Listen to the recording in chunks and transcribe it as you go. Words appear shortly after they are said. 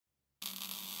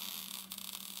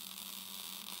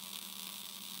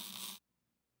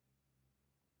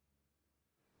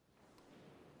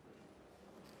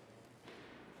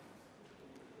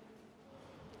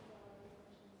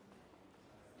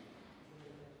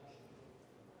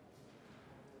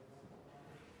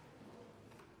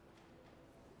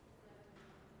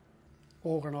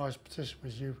organised petition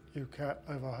with UCAT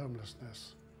over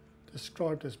homelessness,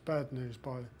 described as bad news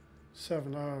by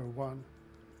 7001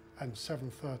 and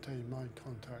 713 main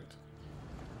contact.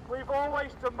 We've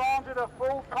always demanded a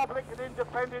full public and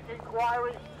independent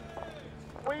inquiry.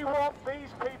 We want these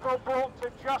people brought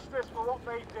to justice for what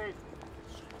they did.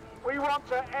 We want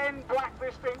to end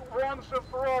blacklisting once and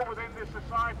for all within this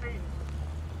society.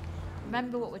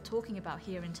 Remember what we're talking about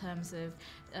here in terms of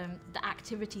the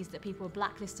activities that people were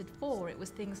blacklisted for. It was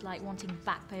things like wanting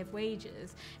back pay of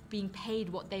wages, being paid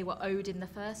what they were owed in the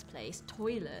first place,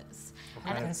 toilets,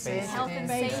 and health and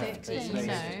safety, you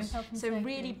know, so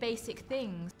really basic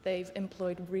things. They've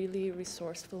employed really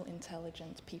resourceful,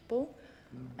 intelligent people,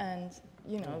 and,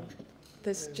 you know,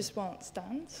 this just won't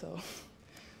stand, so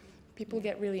people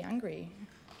get really angry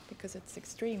because it's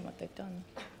extreme what they've done.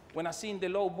 When I see in the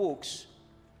law books,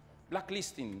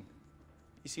 blacklisting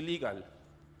is illegal.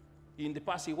 In the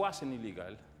past, it wasn't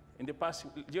illegal. In the past,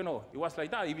 you know, it was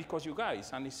like that because you guys,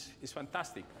 and it's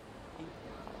fantastic.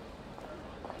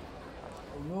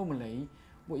 Well, normally,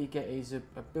 what you get is a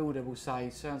builder will say,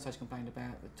 so-and-so's complained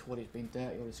about the toilet being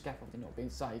dirty or the scaffolding not being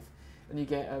safe, and you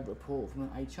get a report from an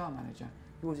HR manager.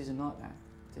 Yours isn't like that.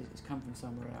 It's come from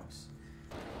somewhere else.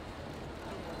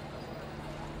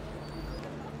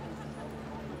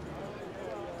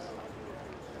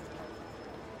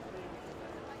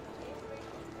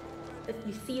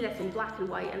 You see this in black and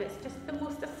white, and it's just the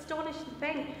most astonishing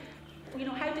thing. You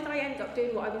know, how did I end up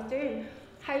doing what I was doing?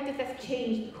 How did this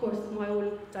change the course of my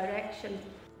own direction?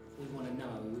 We want to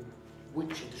know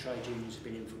which of the trade unions have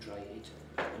been infiltrated,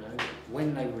 you know,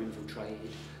 when they were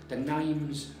infiltrated, the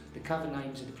names, the cover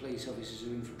names of the police officers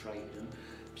who infiltrated them,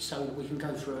 so that we can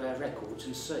go through our records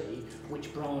and see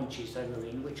which branches they were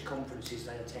in, which conferences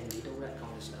they attended, all that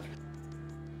kind of stuff.